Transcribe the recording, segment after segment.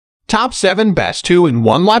Top 7 Best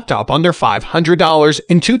 2-in-1 Laptop Under $500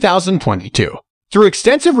 in 2022. Through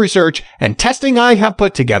extensive research and testing, I have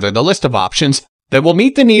put together the list of options that will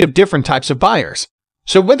meet the need of different types of buyers.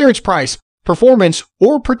 So whether it's price, performance,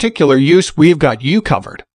 or particular use, we've got you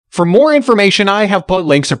covered. For more information, I have put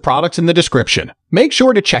links of products in the description. Make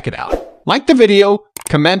sure to check it out. Like the video,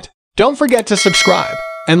 comment, don't forget to subscribe,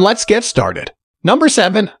 and let's get started. Number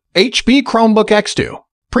 7. HP Chromebook X2.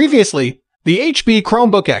 Previously, the HP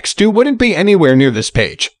Chromebook X2 wouldn't be anywhere near this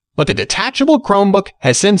page, but the detachable Chromebook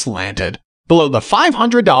has since landed below the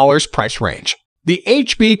 $500 price range. The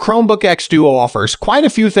HP Chromebook X2 offers quite a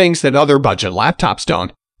few things that other budget laptops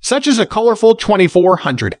don't, such as a colorful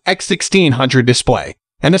 2400x1600 display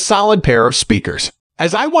and a solid pair of speakers.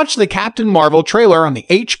 As I watched the Captain Marvel trailer on the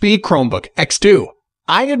HP Chromebook X2,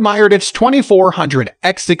 I admired its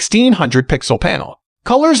 2400x1600 pixel panel.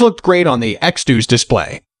 Colors looked great on the X2's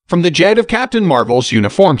display, from the jet of Captain Marvel's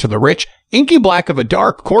uniform to the rich, inky black of a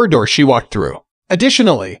dark corridor she walked through.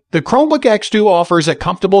 Additionally, the Chromebook X2 offers a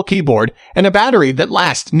comfortable keyboard and a battery that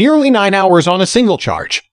lasts nearly 9 hours on a single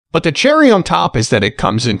charge. But the cherry on top is that it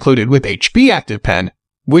comes included with HP Active Pen,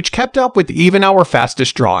 which kept up with even our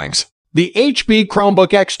fastest drawings. The HP Chromebook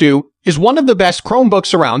X2 is one of the best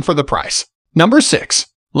Chromebooks around for the price. Number 6.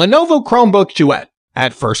 Lenovo Chromebook Duet.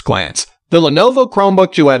 At first glance, the Lenovo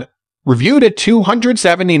Chromebook Duet, reviewed at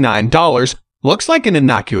 $279, looks like an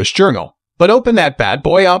innocuous journal. But open that bad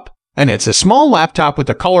boy up, and it's a small laptop with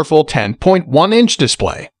a colorful 10.1-inch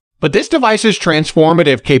display. But this device's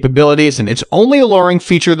transformative capabilities and its only alluring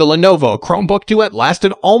feature, the Lenovo Chromebook Duet,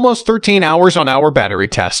 lasted almost 13 hours on our battery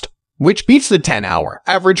test, which beats the 10-hour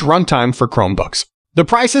average runtime for Chromebooks. The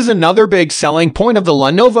price is another big selling point of the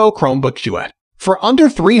Lenovo Chromebook Duet. For under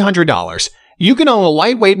 $300, you can own a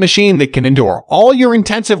lightweight machine that can endure all your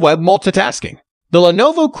intensive web multitasking. The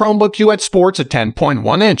Lenovo Chromebook Duet sports a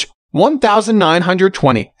 10.1-inch,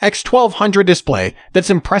 1920x1200 display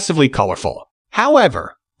that's impressively colorful.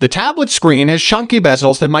 However, the tablet screen has chunky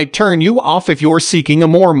bezels that might turn you off if you're seeking a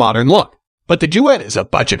more modern look. But the Duet is a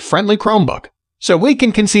budget-friendly Chromebook, so we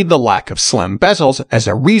can concede the lack of slim bezels as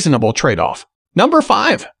a reasonable trade-off. Number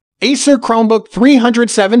 5. Acer Chromebook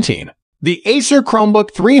 317. The Acer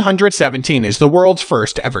Chromebook 317 is the world's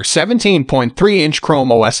first ever 17.3-inch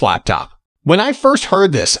Chrome OS laptop. When I first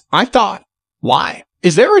heard this, I thought, why?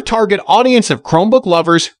 Is there a target audience of Chromebook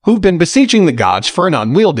lovers who've been beseeching the gods for an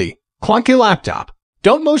unwieldy, clunky laptop?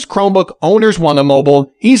 Don't most Chromebook owners want a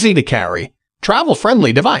mobile, easy-to-carry,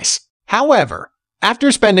 travel-friendly device? However,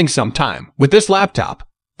 after spending some time with this laptop,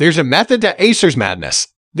 there's a method to Acer's madness.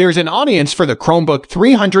 There's an audience for the Chromebook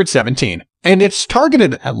 317, and it's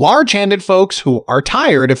targeted at large-handed folks who are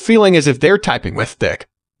tired of feeling as if they're typing with thick,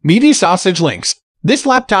 meaty sausage links. This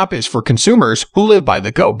laptop is for consumers who live by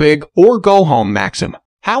the go big or go home maxim.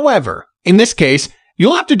 However, in this case,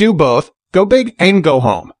 you'll have to do both, go big and go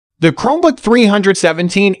home. The Chromebook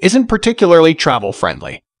 317 isn't particularly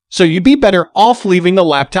travel-friendly, so you'd be better off leaving the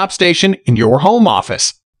laptop station in your home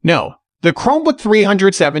office. No, the Chromebook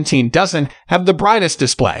 317 doesn't have the brightest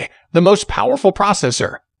display, the most powerful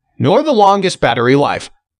processor, nor the longest battery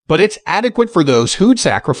life, but it's adequate for those who'd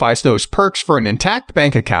sacrifice those perks for an intact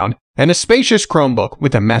bank account and a spacious Chromebook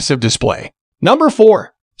with a massive display. Number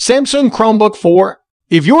 4. Samsung Chromebook 4.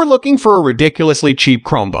 If you're looking for a ridiculously cheap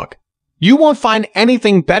Chromebook, you won't find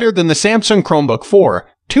anything better than the Samsung Chromebook 4,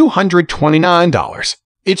 $229.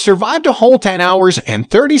 It survived a whole 10 hours and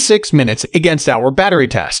 36 minutes against our battery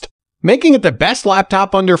test, making it the best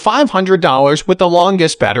laptop under $500 with the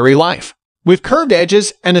longest battery life. With curved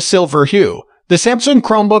edges and a silver hue, the Samsung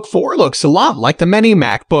Chromebook 4 looks a lot like the many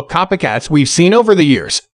MacBook copycats we've seen over the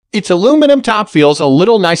years. Its aluminum top feels a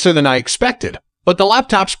little nicer than I expected, but the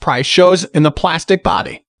laptop's price shows in the plastic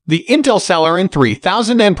body. The Intel Celeron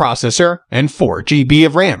 3000N processor and 4 GB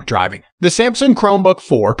of RAM driving the Samsung Chromebook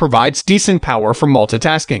 4 provides decent power for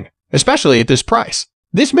multitasking, especially at this price.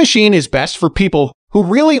 This machine is best for people who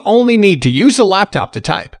really only need to use a laptop to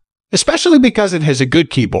type, especially because it has a good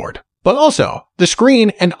keyboard. But also, the screen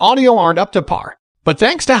and audio aren't up to par. But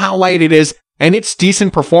thanks to how light it is and its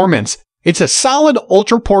decent performance, it's a solid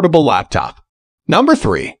ultra-portable laptop. Number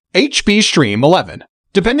 3. HP Stream 11.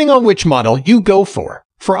 Depending on which model you go for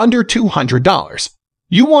under $200,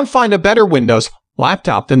 you won't find a better Windows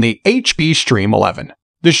laptop than the HP Stream 11.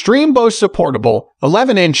 The Stream boasts a portable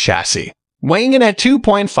 11-inch chassis, weighing in at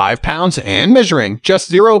 2.5 pounds and measuring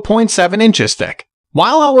just 0.7 inches thick.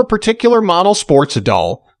 While our particular model sports a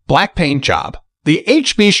dull, black paint job, the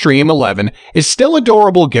HP Stream 11 is still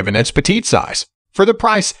adorable given its petite size. For the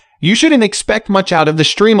price, you shouldn't expect much out of the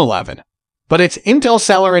Stream 11. but its Intel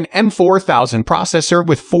Celeron M4000 processor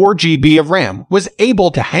with 4 GB of RAM was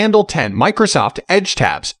able to handle 10 Microsoft Edge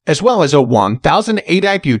tabs, as well as a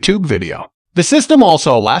 1080p YouTube video. The system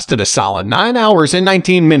also lasted a solid 9 hours and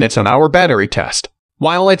 19 minutes on our battery test.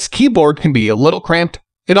 While its keyboard can be a little cramped,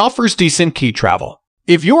 it offers decent key travel.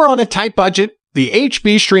 If you're on a tight budget, the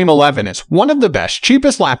HP Stream 11 is one of the best,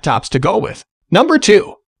 cheapest laptops to go with. Number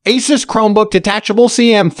 2. Asus Chromebook Detachable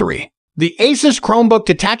CM3. The Asus Chromebook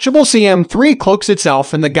Detachable CM3 cloaks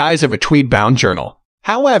itself in the guise of a tweed-bound journal.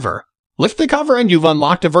 However, lift the cover and you've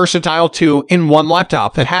unlocked a versatile 2-in-1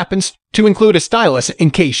 laptop that happens to include a stylus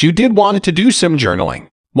in case you did want to do some journaling.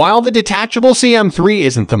 While the detachable CM3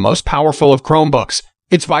 isn't the most powerful of Chromebooks,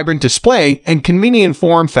 its vibrant display and convenient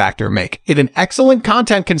form factor make it an excellent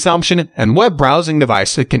content consumption and web browsing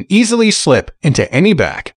device that can easily slip into any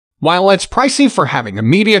bag. While it's pricey for having a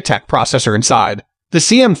MediaTek processor inside, the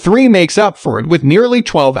CM3 makes up for it with nearly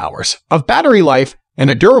 12 hours of battery life and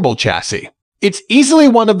a durable chassis. It's easily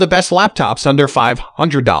one of the best laptops under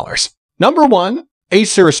 $500. Number 1.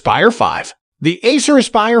 Acer Aspire 5. The Acer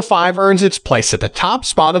Aspire 5 earns its place at the top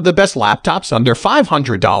spot of the best laptops under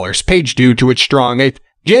 $500 page due to its strong 8th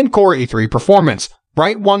Gen Core i3 performance,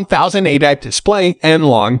 bright 1080p display, and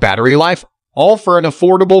long battery life, all for an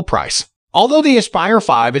affordable price. Although the Aspire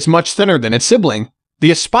 5 is much thinner than its sibling, the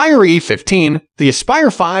Aspire E15, the Aspire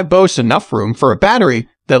 5 boasts enough room for a battery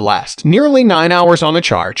that lasts nearly 9 hours on a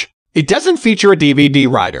charge. It doesn't feature a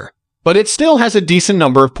DVD writer, but it still has a decent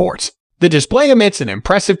number of ports. The display emits an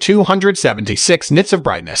impressive 276 nits of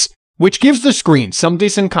brightness, which gives the screen some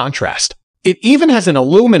decent contrast. It even has an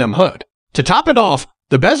aluminum hood. To top it off,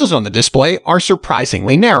 the bezels on the display are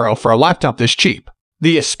surprisingly narrow for a laptop this cheap.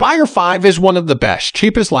 The Aspire 5 is one of the best,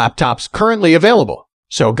 cheapest laptops currently available.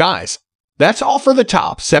 So guys, that's all for the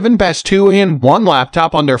top 7 best 2-in-1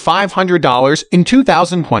 laptop under $500 in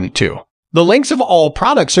 2022. The links of all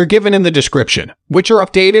products are given in the description, which are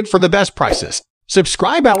updated for the best prices.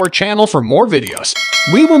 Subscribe our channel for more videos.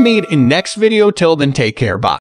 We will meet in next video. Till then, take care. Bye.